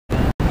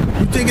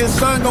think his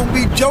son gonna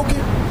be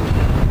joking?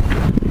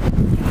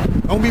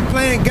 Gonna be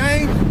playing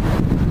games?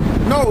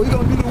 No, he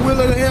gonna do the will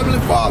of the Heavenly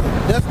Father.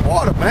 That's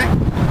order, man.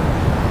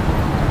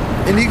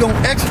 And he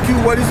gonna execute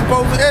what he's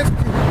supposed to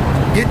execute.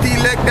 Get the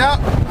elect out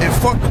and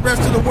fuck the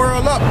rest of the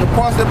world up. The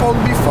parts that supposed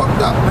to be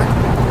fucked up, man.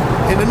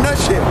 In a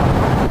nutshell.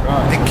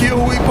 Right. And kill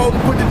who he supposed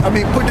to put to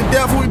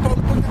death who he supposed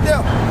to put to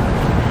death.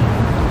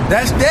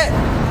 That's that.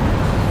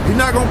 He's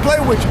not gonna play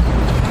with you.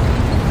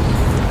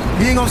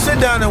 He ain't gonna sit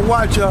down and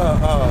watch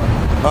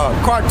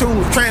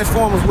cartoons,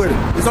 Transformers with it.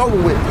 It's over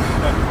with.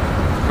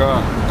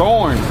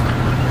 Thorns,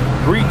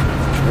 Greek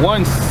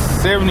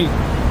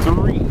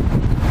 173.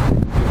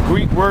 The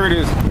Greek word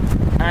is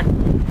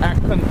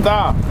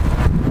akantha.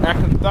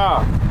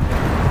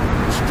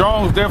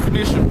 Strong's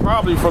definition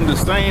probably from the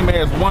same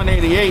as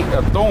 188,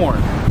 a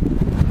thorn.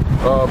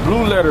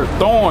 Blue letter,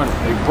 thorn,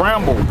 a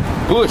bramble,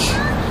 bush,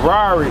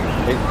 briary,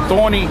 a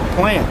thorny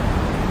plant.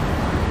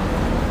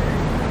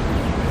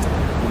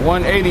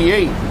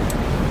 188.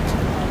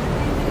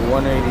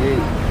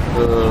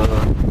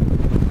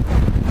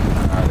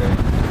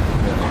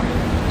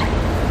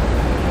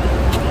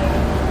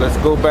 Let's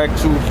go back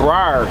to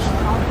briars.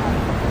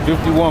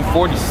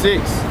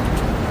 5146.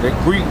 The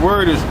Greek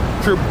word is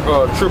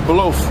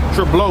triblos.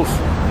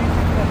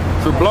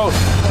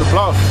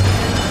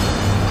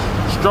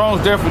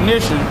 Strong's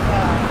definition,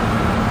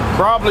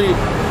 probably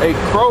a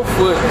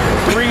crowfoot,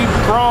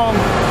 three-pronged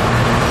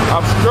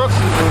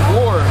obstruction in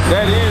war.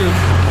 That is,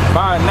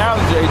 by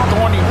analogy, a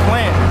thorny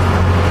plant,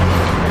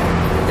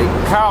 a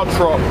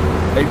caltrop,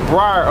 a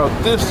briar, a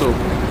thistle.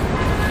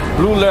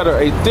 Blue letter,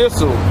 a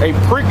thistle, a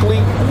prickly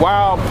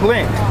wild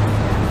plant,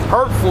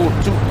 hurtful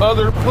to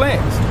other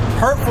plants.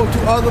 Hurtful to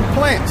other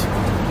plants.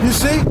 You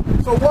see?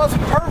 So what's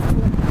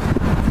hurtful,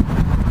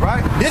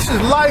 right? This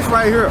is life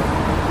right here.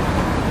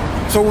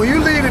 So when you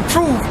leave the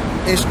truth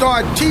and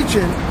start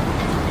teaching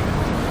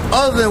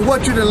other than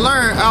what you done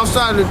learned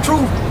outside of the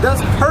truth,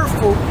 that's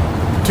hurtful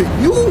to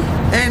you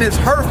and it's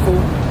hurtful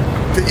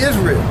to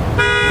Israel.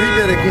 Read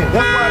that again.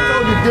 That's why I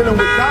told you dealing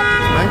with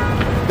doctrines, man.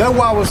 That's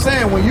why I was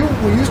saying when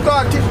you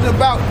start teaching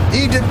about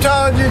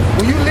Egyptology,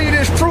 when you leave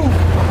this truth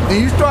and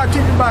you start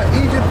teaching about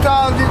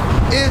Egyptology,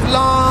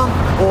 Islam,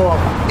 or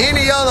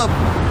any other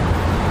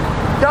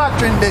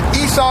doctrine that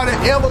Esau, the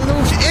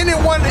evolution, any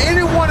one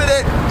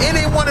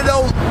of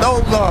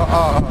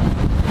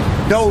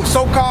those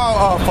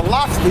so-called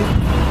philosophies,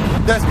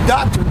 that's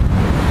doctrine,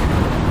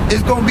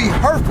 is gonna be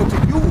hurtful to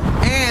you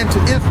and to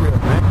Israel,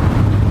 man.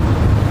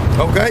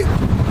 Okay?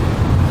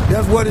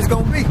 That's what it's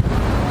gonna be.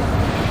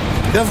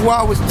 That's why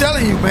I was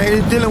telling you, man,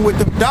 it's dealing with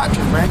the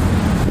doctrine, man.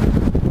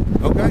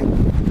 Okay?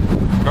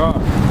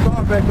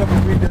 Start back up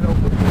and read that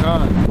over.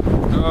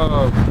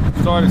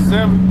 Start at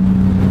 7.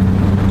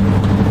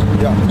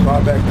 Yeah,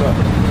 start back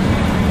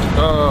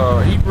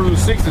up. Hebrews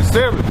 6 and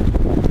 7.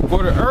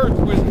 For the earth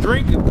which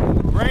drinketh the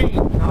rain.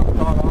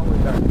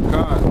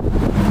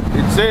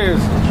 It says,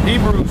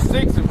 Hebrews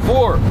 6 and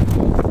 4.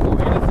 For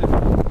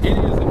it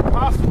is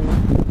impossible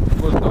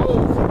for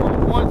those who were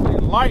once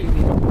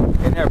enlightened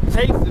and have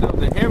tasted of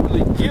the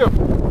heavenly gift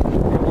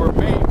and were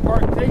made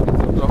partakers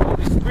of the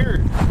Holy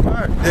Spirit.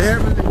 Right. The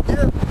heavenly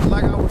gift,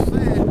 like I was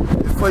saying,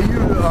 is for you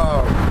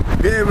to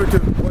be able to,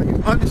 when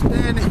you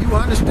understand it, you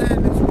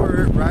understand this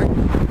word, right?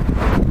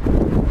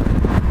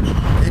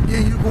 And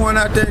then you going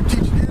out there and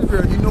teaching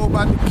Israel. You know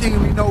about the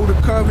kingdom, you know the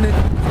covenant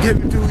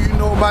given to you,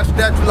 know about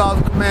statute, laws,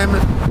 and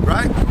commandments,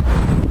 right?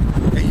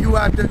 And you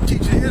out there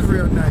teaching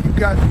Israel now. You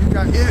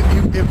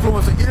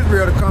influencing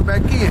Israel to come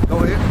back in. Go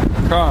ahead.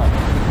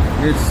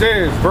 It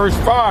says, verse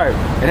 5,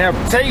 and have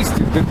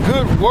tasted the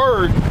good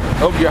word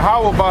of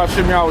Yahweh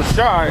Ba'ashem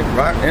Yahushai,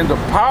 right, and the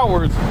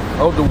powers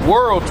of the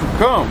world to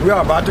come. We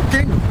are about the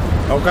kingdom.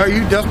 Okay,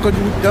 that's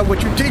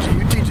what you're teaching.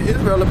 You teaching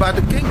Israel about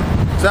the kingdom.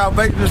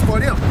 Salvation is for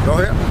them. Go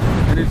ahead.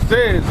 And it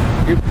says,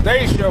 if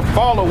they shall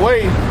fall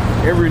away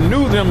and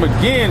renew them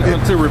again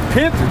unto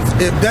repentance.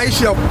 If they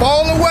shall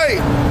fall away,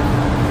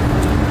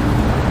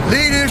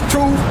 leave this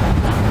truth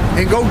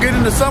and go get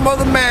into some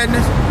other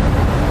madness,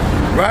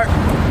 right?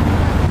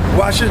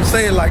 Well, I shouldn't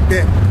say it like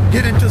that.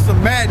 Get into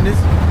some madness.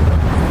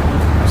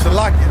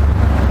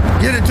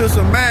 Get into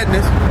some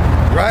madness,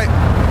 right?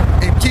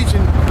 And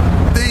teaching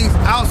things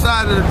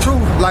outside of the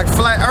truth, like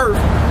flat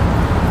earth.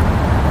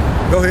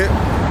 Go ahead.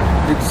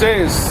 It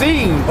says,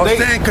 saying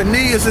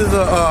Cornelius is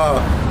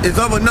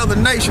of another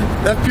nation.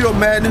 That's pure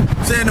madness.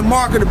 Saying the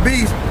mark of the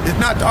beast is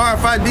not the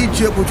RFID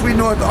chip, which we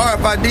know is the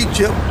RFID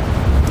chip.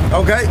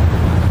 Okay?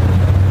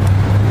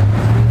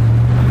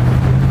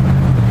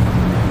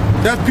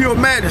 That's pure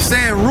madness.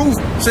 Saying Ruth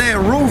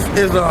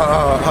is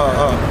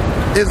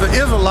an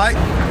Israelite.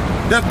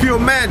 That's pure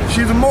madness.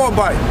 She's a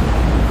Moabite.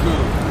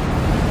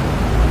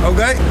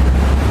 Okay?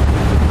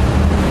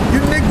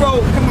 You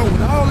Negroes come on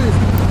with all this.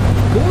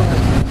 Go ahead.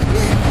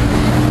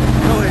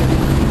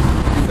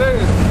 It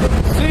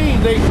says,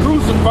 seeing they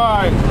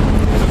crucified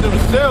to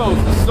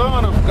themselves the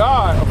Son of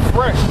God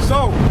afresh.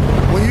 So,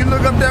 when you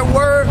look up that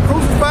word,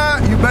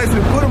 crucified, you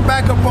basically put him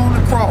back up on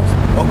the cross.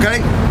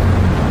 Okay?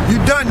 You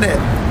done that.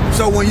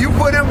 So when you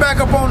put him back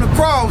up on the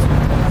cross,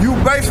 you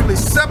basically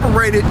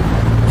separated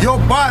your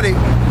body.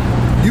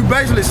 You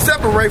basically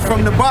separate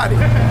from the body.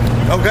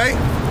 Okay?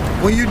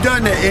 When you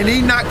done that, and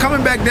he's not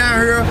coming back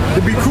down here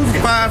to be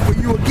crucified for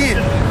you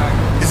again.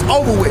 It's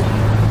over with.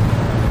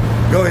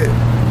 Go ahead.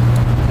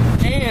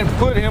 And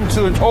put him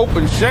to an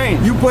open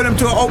shame. You put him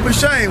to an open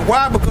shame.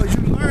 Why? Because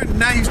you learned,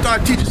 now you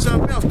start teaching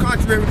something else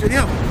contrary to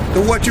him,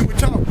 to what you were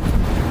taught.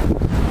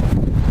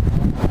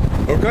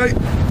 Okay?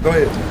 Go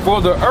ahead.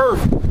 For the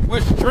earth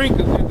which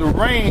drinketh in the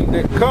rain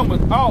that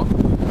cometh out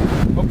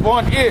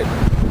upon it,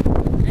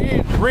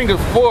 and bringeth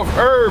forth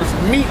herbs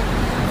meet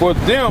for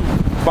them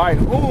by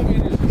whom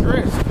it is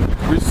dressed,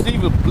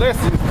 receiveth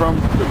blessings from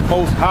the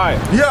Most High.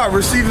 Yeah,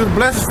 receiveth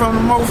blessings from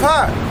the Most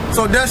High.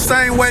 So that's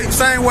same way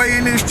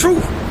in this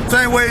truth.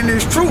 Same way in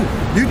this truth.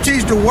 You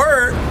teach the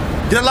word,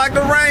 just like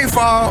the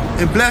rainfall,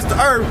 and bless the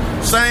earth.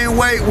 Same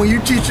way when you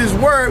teach his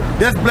word,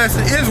 that's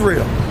blessing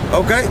Israel.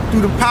 Okay?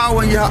 Through the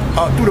power of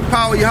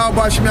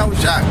Yahweh Shema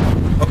Shai.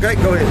 Okay,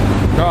 go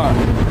ahead. God.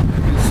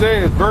 It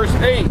says, verse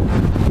 8,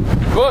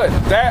 but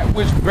that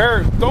which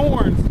beareth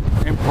thorns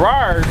and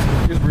briars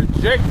is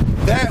rejected.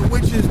 That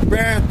which is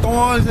bearing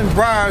thorns and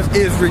briars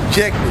is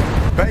rejected.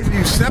 Basically,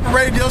 you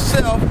separated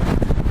yourself,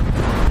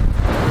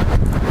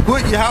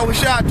 put Yahweh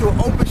Shai to an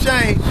open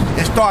shame,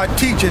 and start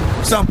teaching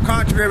something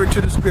contrary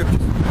to the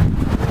scriptures.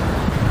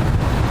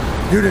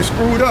 You done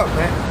screwed up,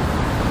 man.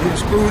 You done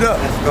screwed up.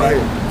 Go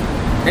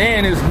ahead.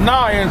 And is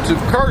nigh unto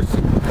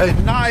cursing. It's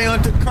nigh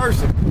unto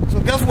cursing. So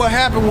guess what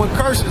happened when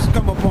curses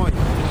come upon you?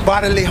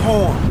 Bodily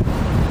harm.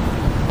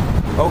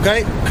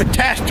 Okay?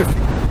 Catastrophe.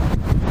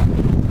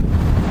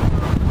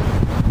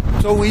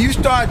 So when you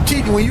start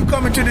teaching, when you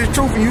come into this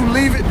truth and you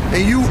leave it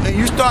and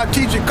you start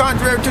teaching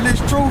contrary to this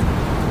truth,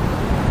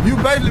 you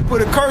basically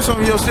put a curse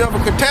on yourself, a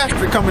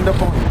catastrophe coming up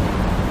on you.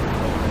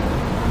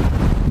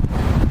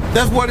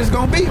 That's what it's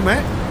gonna be,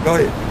 man. Go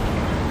ahead.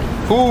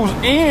 Whose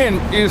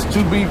end is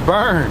to be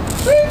burned.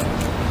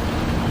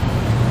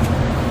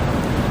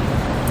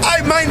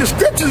 Hey man, the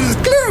scriptures is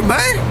clear,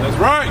 man. That's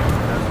right.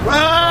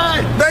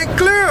 Right. They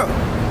clear.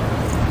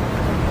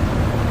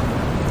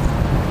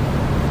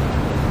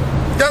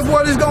 That's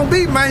what it's gonna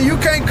be, man. You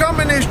can't come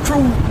in this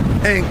truth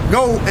and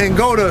go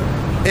to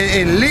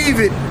leave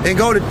it and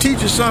go to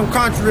teaching something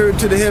contrary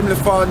to the Heavenly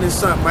Father and His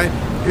Son, man.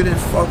 You done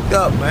fucked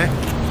up, man.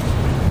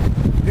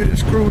 You done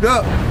screwed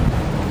up.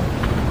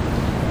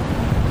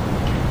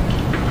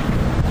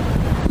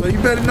 So you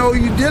better know who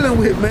you're dealing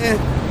with, man.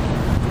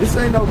 This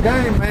ain't no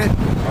game, man.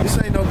 This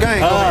ain't no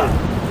game.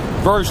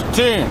 Verse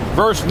 10,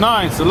 verse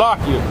 9,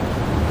 Salakia.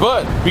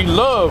 But,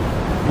 beloved,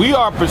 we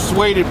are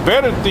persuaded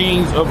better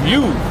things of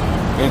you,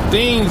 and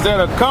things that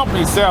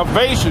accompany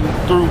salvation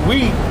through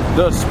we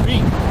thus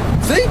speak.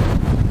 See?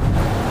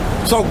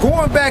 So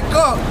going back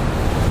up,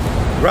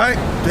 right,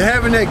 to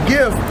having that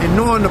gift and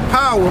knowing the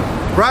power,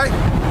 right?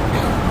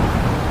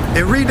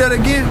 And read that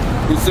again.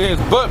 It says,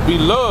 but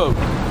beloved,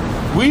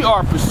 we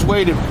are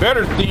persuaded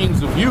better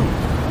things of you.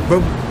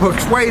 But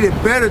persuaded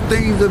better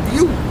things of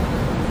you.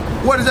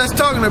 What is that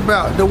talking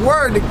about? The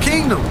word, the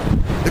kingdom,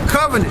 the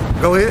covenant.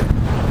 Go ahead.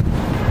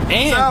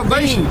 And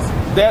salvation.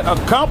 Things that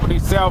accompany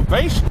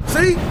salvation.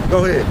 See?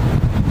 Go ahead.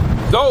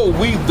 Though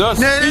we thus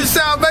now, speak. Is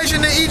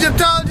salvation in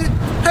Egyptology?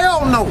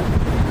 Hell no.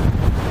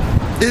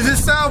 Is it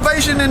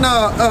salvation in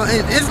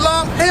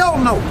Islam? Hell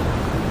no.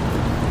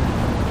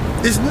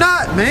 It's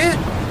not, man.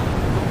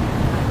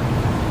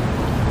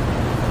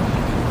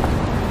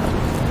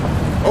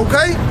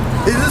 Okay?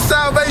 Is it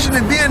salvation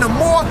in being a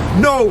Moor?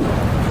 No.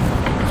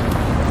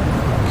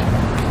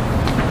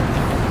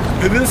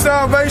 Is it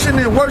salvation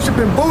in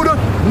worshiping Buddha?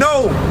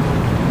 No.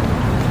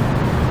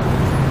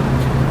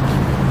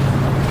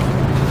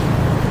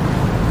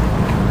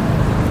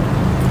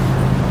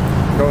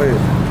 Go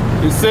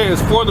ahead. It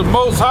says, for the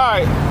Most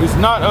High is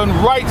not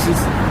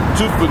unrighteous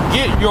to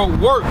forget your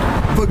work.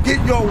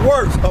 Forget your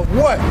works of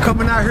what?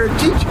 Coming out here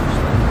teaching.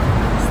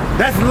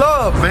 That's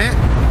love, man.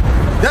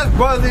 That's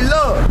brotherly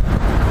love.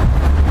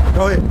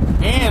 Go ahead.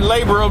 And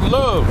labor of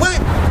love. What?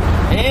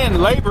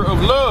 And labor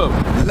of love.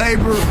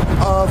 Labor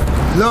of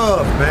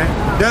love, man.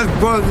 That's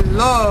brotherly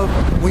love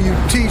when you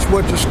teach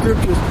what the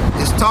scriptures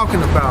is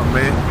talking about,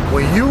 man.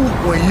 When you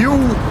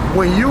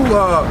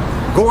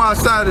go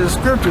outside of the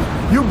scriptures,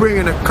 you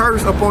bringing a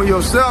curse upon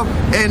yourself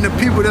and the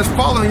people that's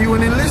following you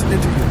and then listening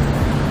to you.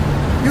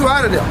 You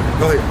out of there.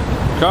 Go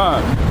ahead.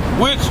 God,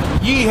 which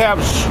ye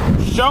have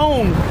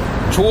shown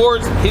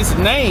towards his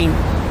name.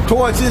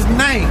 Towards his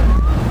name.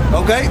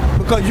 Okay?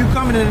 Because you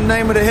coming in the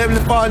name of the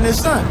Heavenly Father and His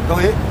Son. Go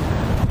ahead.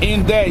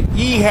 In that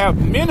ye have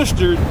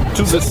ministered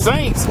to the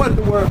saints. What is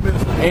the word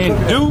minister?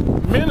 And do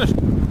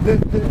minister.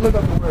 Look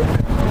up the word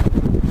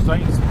minister.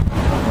 Saints.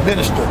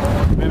 Minister.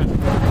 Minister.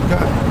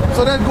 Okay.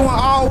 So that's going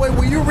all the way.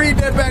 When you read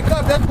that back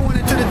up, that's going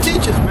into the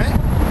teachers, man.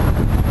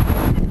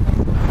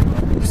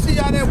 You see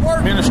how that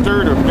works?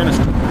 Ministered or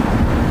minister.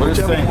 But it's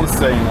saying one. It's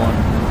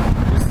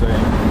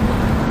saying.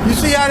 You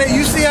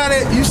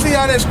see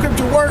how that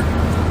scripture works?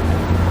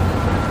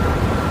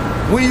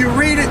 When you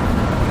read it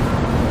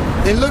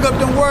and look up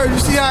them words, you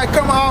see how it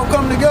all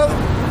come together?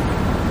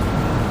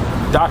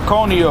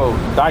 Diaconio,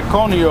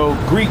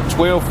 Greek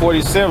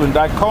 1247,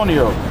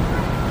 diaconio.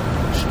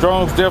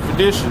 Strong's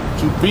definition,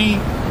 to be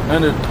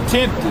an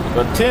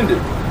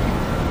attendant,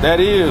 that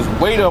is,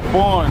 wait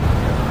upon,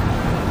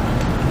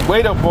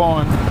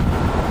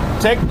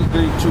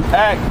 technically to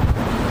act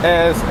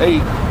as a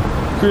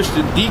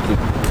Christian deacon,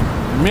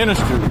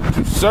 minister,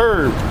 to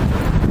serve,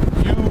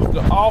 use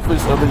the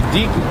office of a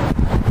deacon.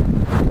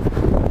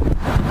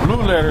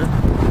 Blue letter,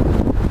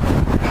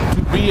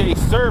 to be a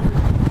servant,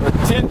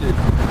 attendant,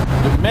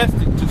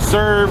 domestic, to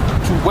serve,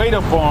 to wait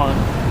upon,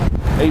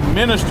 a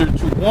minister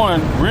to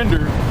one, render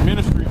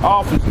ministry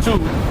office to.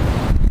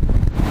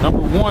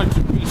 Number one, to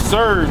be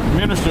served,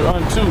 minister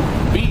unto.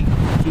 B,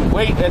 to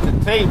wait at the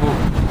table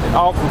and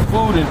offer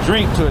food and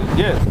drink to a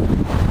guest.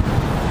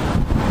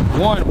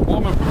 One,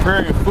 woman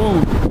preparing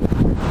food.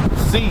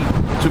 C,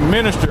 to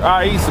minister,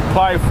 i.e.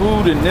 supply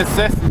food and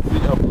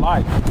necessity of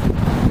life.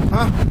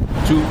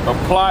 To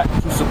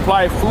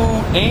supply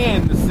food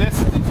and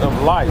necessities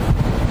of life.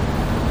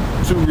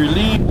 To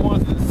relieve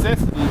one's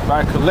necessities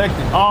by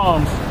collecting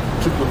alms,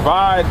 to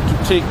provide,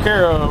 to take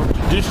care of,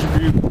 to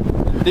distribute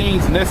the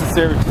things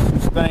necessary to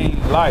sustain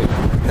life.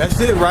 That's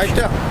it right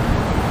there.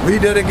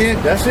 Read that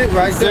again. That's it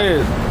right there.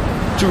 It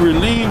says, to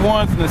relieve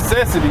one's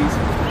necessities,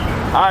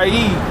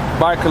 i.e.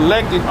 by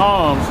collecting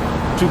alms,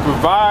 to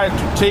provide,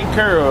 to take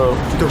care of.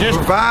 To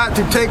provide,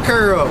 to take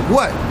care of.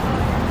 What?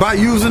 By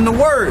using the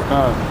word.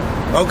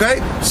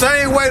 Okay?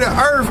 Same way the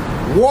earth,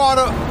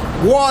 water,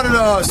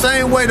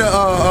 same way the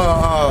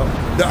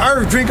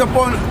earth drink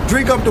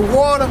up the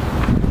water.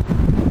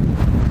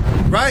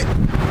 Right?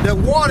 The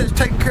water is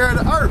taking care of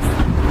the earth.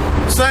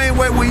 Same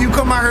way when you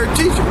come out here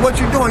teaching, what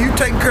you doing? You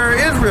taking care of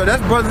Israel.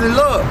 That's brotherly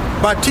love.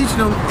 By teaching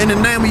them in the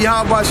name of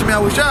Yahweh Shem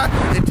Yahushua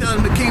and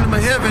telling them the kingdom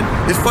of heaven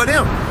is for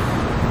them.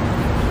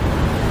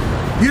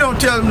 You don't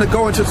tell them to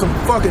go into some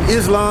fucking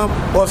Islam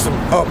or some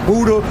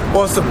Buddha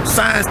or some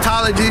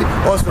Scientology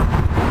or some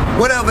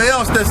whatever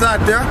else that's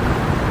out there.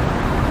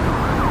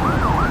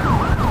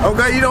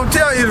 Okay, you don't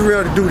tell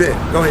Israel to do that.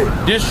 Go ahead.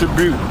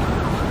 Distribute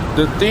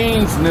the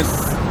things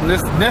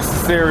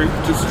necessary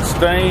to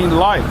sustain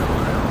life.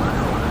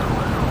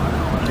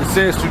 It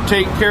says to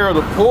take care of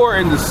the poor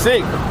and the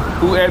sick,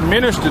 who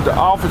administered the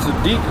office of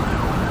deacon.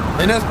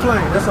 And that's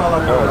plain. That's all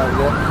I know about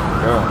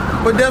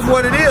that. But that's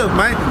what it is,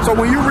 man. So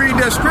when you read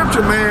that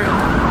scripture, man,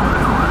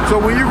 it's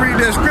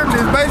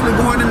basically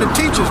going into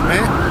teachers,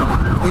 man.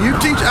 When you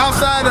teach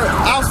outside of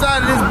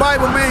this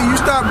Bible, man, you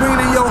start bringing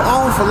in your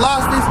own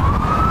philosophies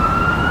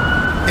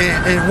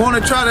and want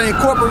to try to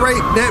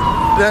incorporate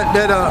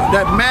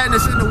that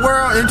madness in the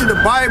world into the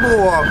Bible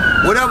or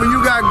whatever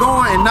you got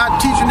going and not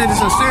teaching it in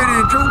sincerity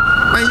and truth,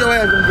 man, your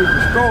ass gonna get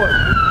destroyed.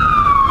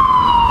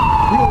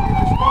 You gonna get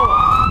destroyed.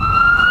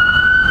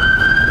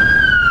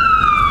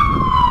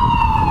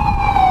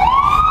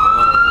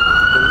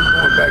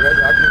 Going back, I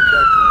get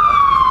back to it.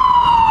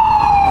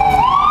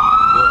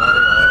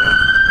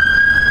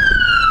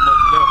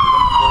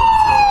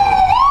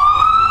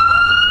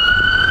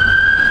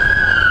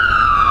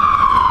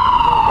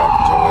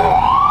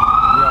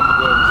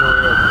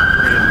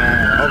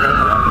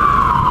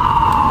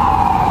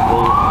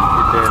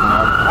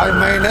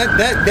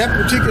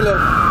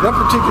 That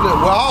particular,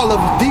 well, all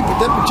of it's deep, but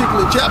that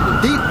particular chapter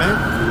deep, man.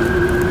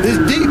 It's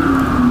deep.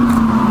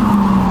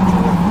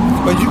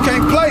 But you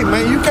can't play,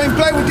 man. You can't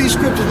play with these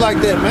scriptures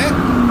like that, man.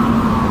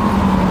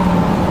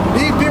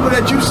 These people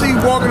that you see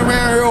walking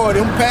around here or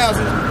them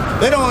pastors,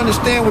 they don't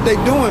understand what they're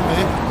doing,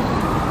 man.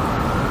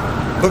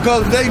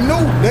 Because if they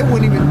knew, they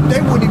wouldn't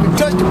even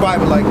touch the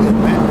Bible like that,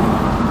 man.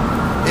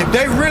 If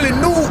they really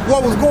knew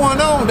what was going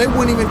on, they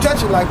wouldn't even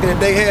touch it like that if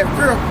they had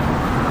fear.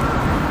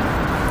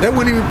 They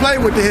wouldn't even play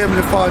with the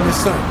Heavenly Father and His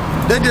Son.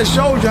 They just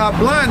showed you how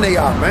blind they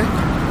are, man.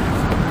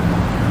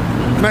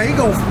 Man,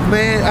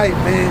 hey,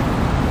 man.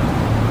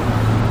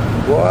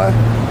 Boy,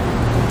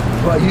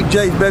 you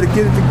Jays better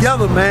get it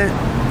together, man.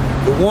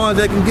 The ones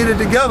that can get it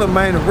together,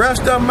 man. The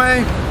rest of them,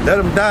 man, let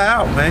them die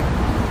out, man.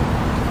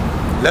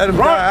 Let them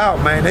die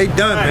out, man. They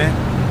done, man.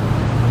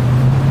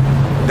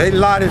 They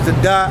lot is to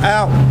die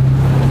out.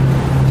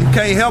 You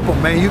can't help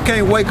them, man. You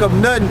can't wake up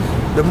nothing.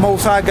 The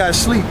Most High got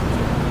sleep.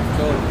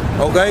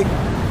 Okay?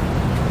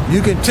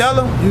 You can tell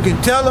them,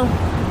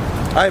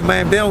 hey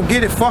man, they don't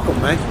get it, fuck them,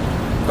 man.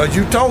 Because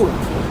you told them.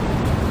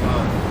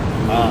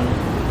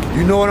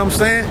 You know what I'm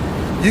saying?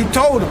 You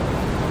told them.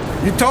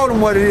 You told them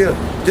what it is.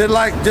 Just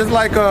like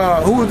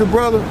who was the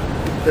brother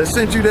that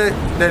sent you that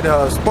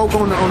spoke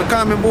on the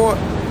comment board?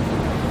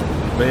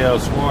 Bell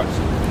Schwartz.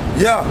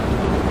 Yeah.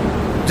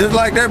 Just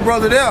like that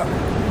brother there.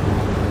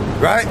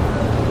 Right?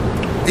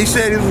 He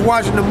said he was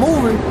watching the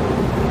movie,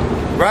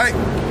 right?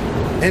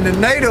 And the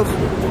native,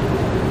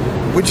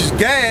 which is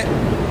Gad,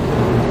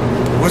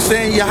 was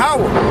saying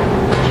Yahweh,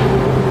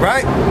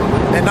 right?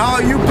 And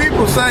all you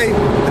people say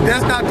that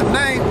that's not the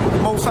name, the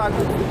Most High